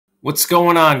What's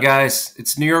going on, guys?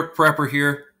 It's New York Prepper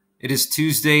here. It is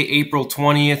Tuesday, April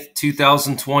 20th,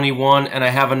 2021, and I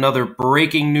have another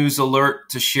breaking news alert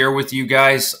to share with you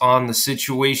guys on the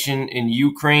situation in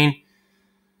Ukraine.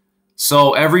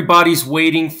 So everybody's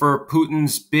waiting for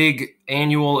Putin's big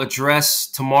annual address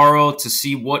tomorrow to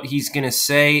see what he's going to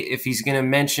say, if he's going to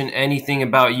mention anything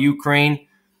about Ukraine.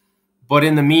 But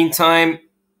in the meantime,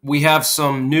 we have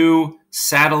some new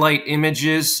satellite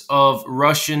images of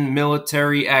Russian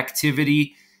military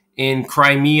activity in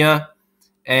Crimea.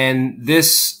 And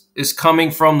this is coming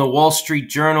from the Wall Street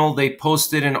Journal. They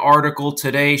posted an article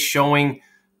today showing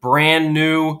brand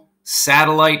new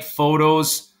satellite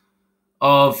photos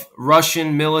of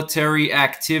Russian military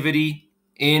activity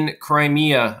in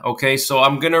Crimea. Okay, so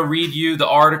I'm going to read you the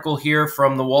article here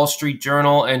from the Wall Street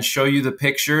Journal and show you the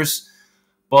pictures.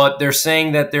 But they're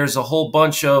saying that there's a whole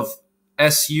bunch of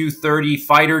Su-30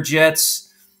 fighter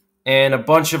jets and a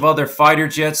bunch of other fighter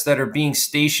jets that are being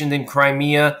stationed in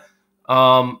Crimea,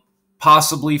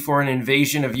 possibly for an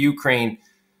invasion of Ukraine.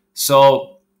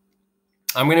 So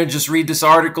I'm going to just read this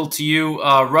article to you.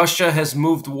 Russia has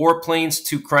moved warplanes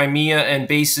to Crimea and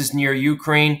bases near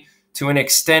Ukraine to an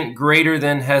extent greater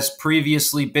than has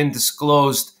previously been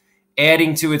disclosed,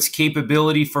 adding to its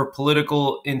capability for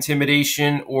political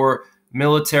intimidation or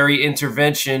military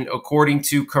intervention, according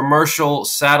to commercial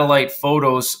satellite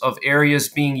photos of areas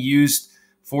being used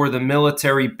for the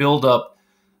military buildup.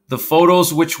 The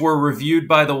photos, which were reviewed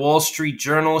by the Wall Street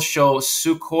Journal, show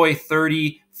Sukhoi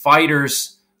 30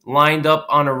 fighters lined up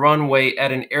on a runway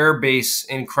at an airbase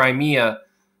in Crimea.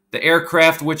 The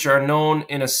aircraft, which are shown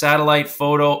in a satellite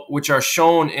photo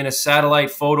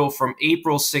from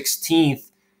April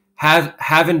 16th,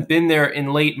 haven't been there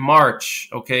in late March.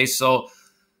 Okay, so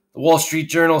the Wall Street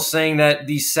Journal saying that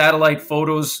these satellite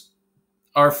photos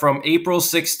are from April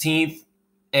 16th,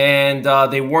 and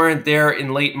they weren't there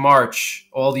in late March,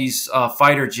 all these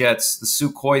fighter jets, the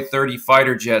Sukhoi 30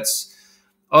 fighter jets.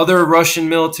 Other Russian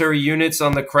military units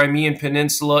on the Crimean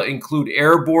Peninsula include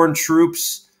airborne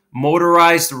troops,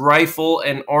 motorized rifle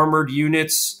and armored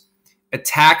units,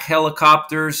 attack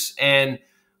helicopters, and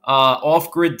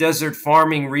Off-Grid Desert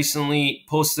Farming recently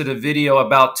posted a video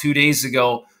about 2 days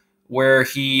ago where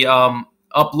he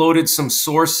uploaded some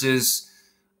sources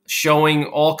showing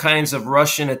all kinds of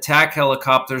Russian attack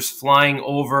helicopters flying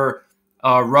over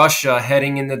Russia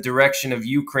heading in the direction of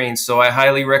Ukraine. So I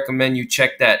highly recommend you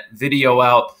check that video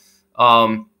out.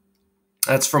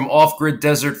 That's from Off-Grid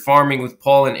Desert Farming with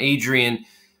Paul and Adrian.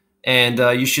 And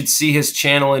you should see his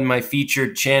channel in my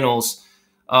featured channels.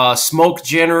 Smoke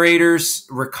generators,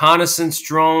 reconnaissance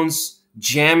drones,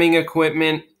 jamming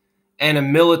equipment, and a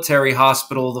military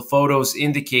hospital, the photos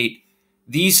indicate.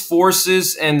 These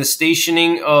forces and the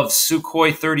stationing of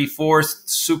Sukhoi 34,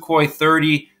 Sukhoi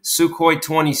 30, Sukhoi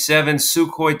 27,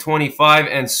 Sukhoi 25,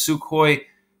 and Sukhoi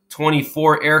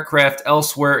 24 aircraft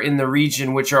elsewhere in the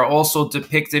region, which are also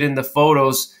depicted in the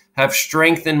photos, have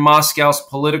strengthened Moscow's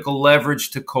political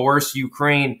leverage to coerce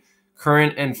Ukraine,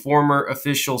 current and former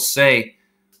officials say.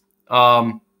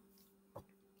 And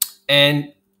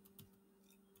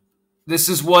this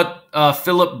is what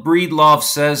Philip Breedlove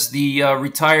says, the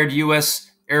retired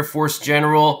U.S. Air Force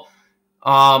general.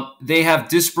 They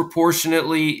have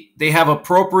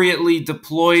appropriately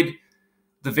deployed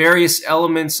the various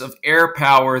elements of air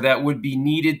power that would be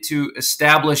needed to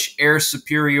establish air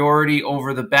superiority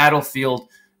over the battlefield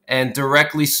and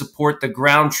directly support the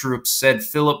ground troops, said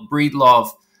Philip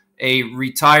Breedlove, a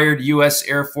retired U.S.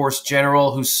 Air Force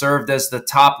general who served as the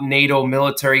top NATO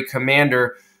military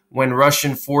commander when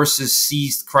Russian forces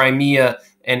seized Crimea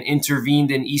and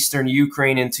intervened in eastern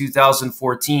Ukraine in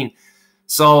 2014.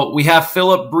 So we have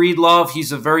Philip Breedlove.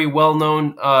 He's a very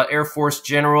well-known Air Force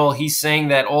general. He's saying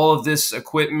that all of this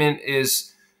equipment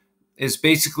is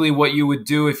basically what you would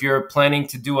do if you're planning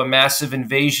to do a massive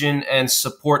invasion and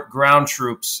support ground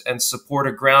troops and support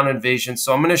a ground invasion.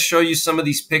 So I'm going to show you some of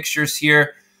these pictures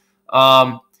here.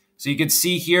 So you can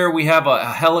see here we have a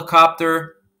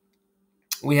helicopter.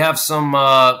 We have some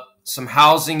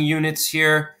housing units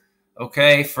here,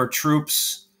 okay, for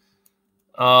troops.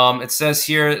 It says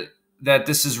here that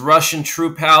this is Russian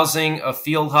troop housing, a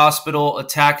field hospital,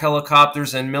 attack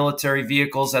helicopters, and military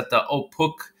vehicles at the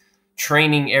Opuk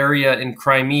training area in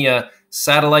Crimea.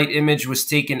 Satellite image was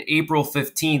taken April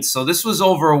 15th. So this was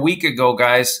over a week ago,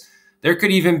 guys. There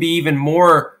could even be even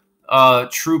more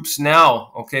troops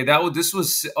now. Okay, this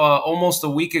was almost a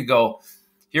week ago.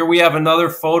 Here we have another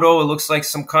photo. It looks like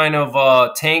some kind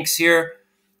of tanks here.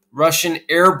 Russian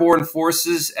airborne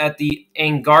forces at the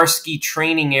Angarsky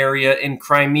training area in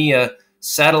Crimea.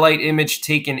 Satellite image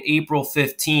taken April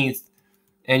 15th.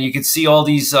 And you can see all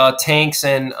these tanks,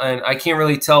 and I can't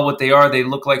really tell what they are. They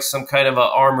look like some kind of an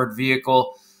armored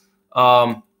vehicle.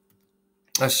 Um,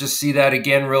 let's just see that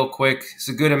again real quick. It's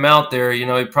a good amount there. You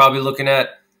know, you're probably looking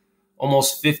at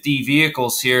almost 50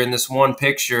 vehicles here in this one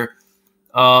picture.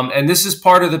 And this is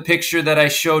part of the picture that I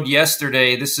showed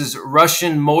yesterday. This is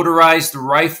Russian Motorized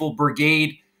Rifle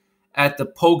Brigade at the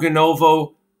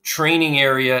Poganovo training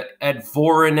area at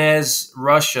Voronezh,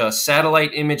 Russia.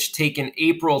 Satellite image taken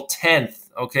April 10th.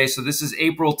 Okay, so this is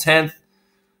April 10th.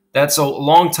 That's a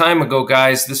long time ago,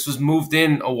 guys. This was moved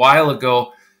in a while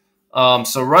ago.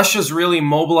 So Russia's really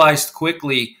mobilized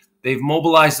quickly. They've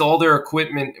mobilized all their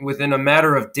equipment within a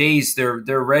matter of days.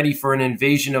 They're ready for an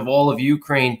invasion of all of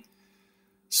Ukraine.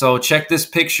 So check this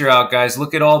picture out, guys.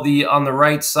 Look at all the, on the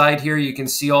right side here, you can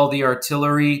see all the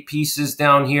artillery pieces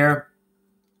down here.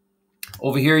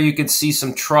 Over here, you can see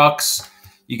some trucks.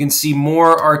 You can see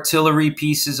more artillery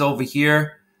pieces over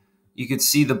here. You can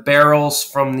see the barrels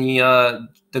from the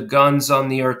guns on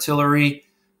the artillery.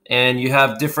 And you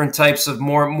have different types of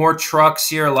more trucks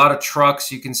here, a lot of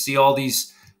trucks. You can see all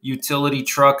these utility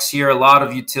trucks here, a lot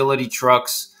of utility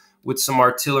trucks with some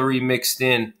artillery mixed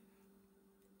in.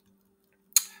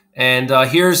 And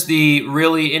here's the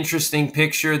really interesting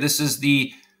picture. This is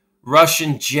the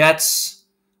Russian jets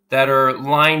that are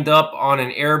lined up on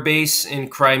an air base in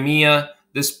Crimea.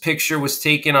 This picture was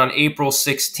taken on April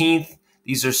 16th.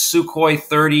 These are Sukhoi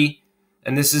 30,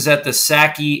 and this is at the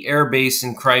Saki Air Base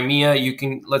in Crimea.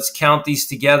 Let's count these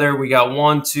together. We got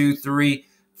 1, 2, 3,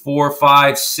 4,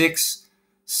 5, 6,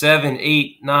 7,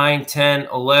 8, 9, 10,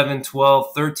 11,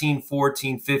 12, 13,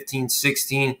 14, 15,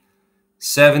 16,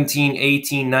 17,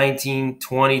 18, 19,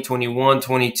 20, 21,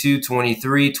 22,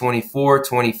 23, 24,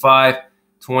 25,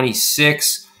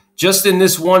 26. Just in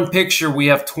this one picture, we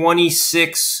have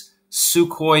 26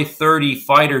 Sukhoi 30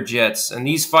 fighter jets. And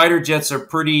these fighter jets are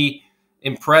pretty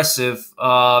impressive.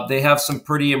 They have some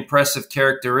pretty impressive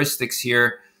characteristics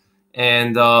here.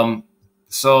 And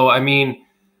so, I mean,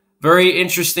 very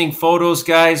interesting photos,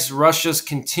 guys. Russia's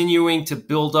continuing to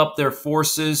build up their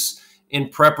forces in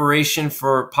preparation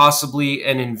for possibly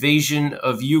an invasion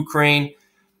of Ukraine.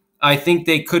 I think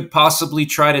they could possibly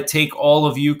try to take all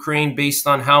of Ukraine based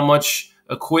on how much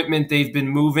equipment they've been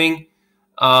moving.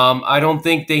 I don't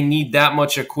think they need that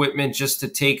much equipment just to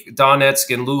take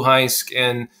Donetsk and Luhansk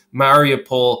and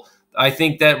Mariupol. I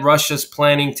think that Russia's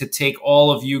planning to take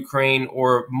all of Ukraine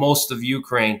or most of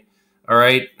Ukraine. All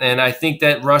right. And I think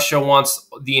that Russia wants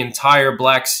the entire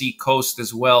Black Sea coast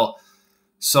as well.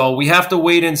 So we have to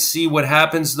wait and see what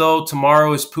happens, though.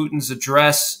 Tomorrow is Putin's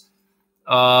address.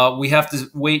 We have to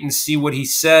wait and see what he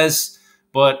says.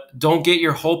 But don't get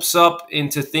your hopes up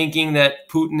into thinking that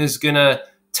Putin is going to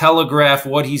telegraph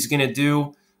what he's going to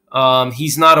do.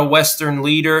 He's not a Western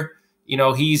leader. You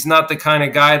know, he's not the kind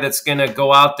of guy that's going to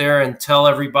go out there and tell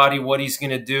everybody what he's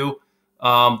going to do.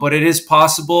 But it is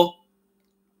possible.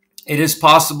 It is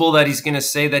possible that he's going to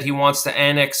say that he wants to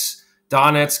annex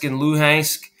Donetsk and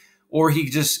Luhansk. Or he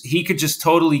could just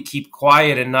totally keep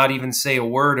quiet and not even say a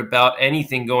word about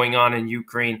anything going on in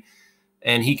Ukraine.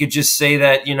 And he could just say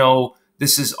that, you know,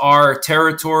 this is our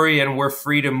territory and we're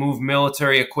free to move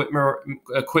military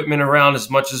equipment around as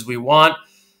much as we want.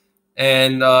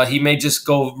 And he may just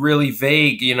go really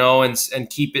vague, you know, and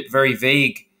keep it very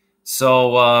vague.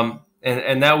 So,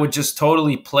 and that would just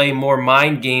totally play more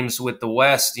mind games with the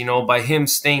West. You know, by him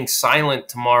staying silent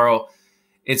tomorrow,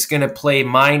 it's going to play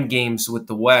mind games with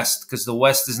the West, because the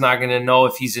West is not going to know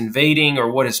if he's invading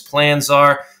or what his plans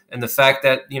are. And the fact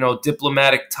that, you know,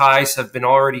 diplomatic ties have been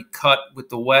already cut with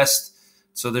the West,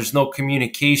 so there's no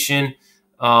communication.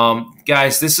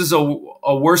 Guys, this is a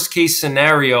worst case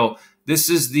scenario. This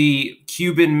is the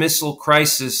Cuban Missile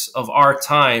Crisis of our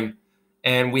time,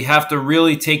 and we have to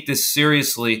really take this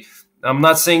seriously. I'm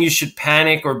not saying you should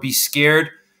panic or be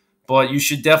scared, but you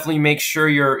should definitely make sure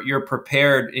you're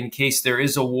prepared in case there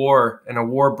is a war and a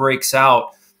war breaks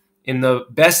out. In the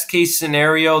best case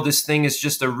scenario, this thing is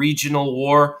just a regional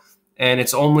war and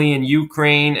it's only in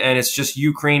Ukraine and it's just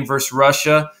Ukraine versus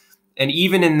Russia. And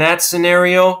even in that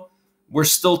scenario, we're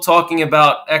still talking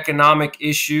about economic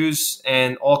issues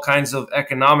and all kinds of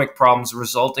economic problems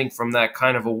resulting from that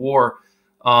kind of a war.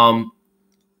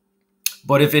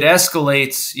 But if it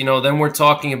escalates, you know, then we're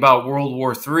talking about World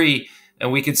War III.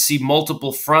 And we could see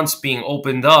multiple fronts being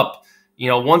opened up. You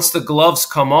know, once the gloves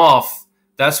come off,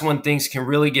 that's when things can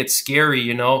really get scary,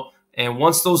 you know. And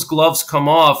once those gloves come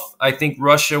off, I think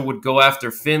Russia would go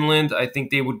after Finland. I think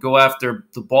they would go after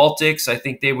the Baltics. I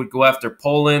think they would go after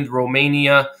Poland,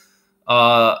 Romania,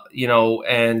 you know,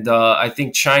 and I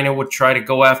think China would try to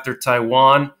go after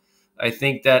Taiwan. I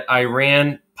think that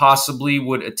Iran possibly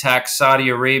would attack Saudi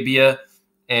Arabia.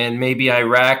 and maybe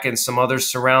Iraq and some other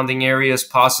surrounding areas,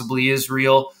 possibly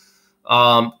Israel.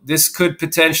 This could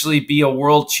potentially be a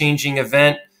world-changing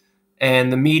event,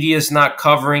 and the media is not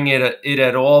covering it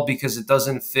at all because it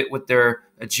doesn't fit with their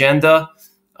agenda.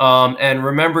 And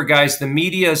remember, guys, the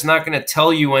media is not going to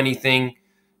tell you anything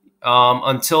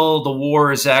until the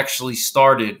war is actually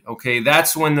started. Okay,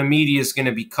 that's when the media is going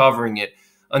to be covering it.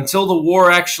 Until the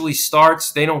war actually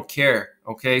starts, they don't care.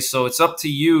 Okay, so it's up to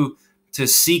you to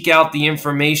seek out the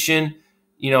information.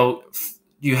 You know,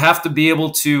 you have to be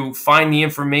able to find the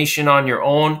information on your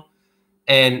own.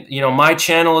 And, you know, my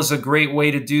channel is a great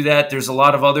way to do that. There's a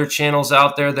lot of other channels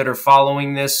out there that are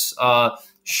following this.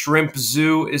 Shrimp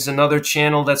Zoo is another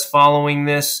channel that's following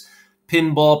this.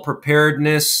 Pinball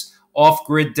Preparedness,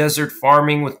 Off-Grid Desert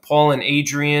Farming with Paul and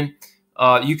Adrian.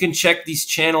 You can check these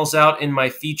channels out in my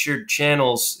featured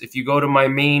channels. If you go to my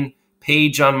main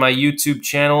page on my YouTube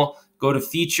channel, go to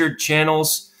featured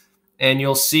channels, and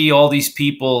you'll see all these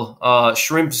people.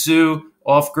 Shrimp Zoo,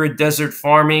 Off-Grid Desert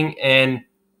Farming, and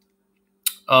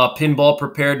Pinball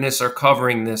Preparedness are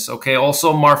covering this. Okay,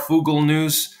 also Marfugal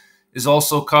News is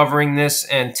also covering this,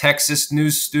 and Texas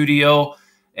News Studio,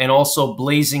 and also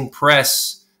Blazing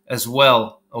Press as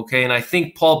well. Okay, and I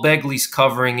think Paul Begley's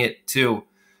covering it too.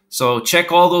 So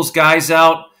check all those guys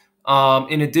out.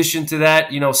 In addition to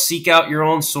that, you know, seek out your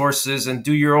own sources and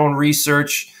do your own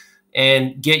research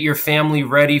and get your family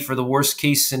ready for the worst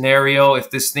case scenario. If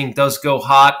this thing does go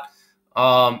hot,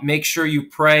 make sure you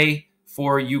pray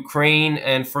for Ukraine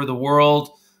and for the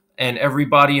world and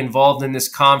everybody involved in this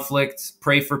conflict.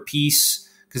 Pray for peace,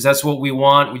 because that's what we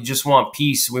want. We just want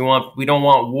peace. We don't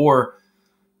want war.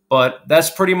 But that's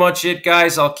pretty much it,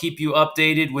 guys. I'll keep you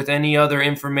updated with any other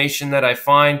information that I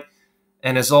find.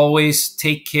 And as always,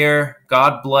 take care,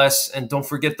 God bless, and don't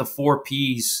forget the 4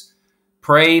 Ps.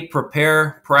 Pray,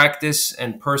 prepare, practice,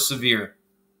 and persevere.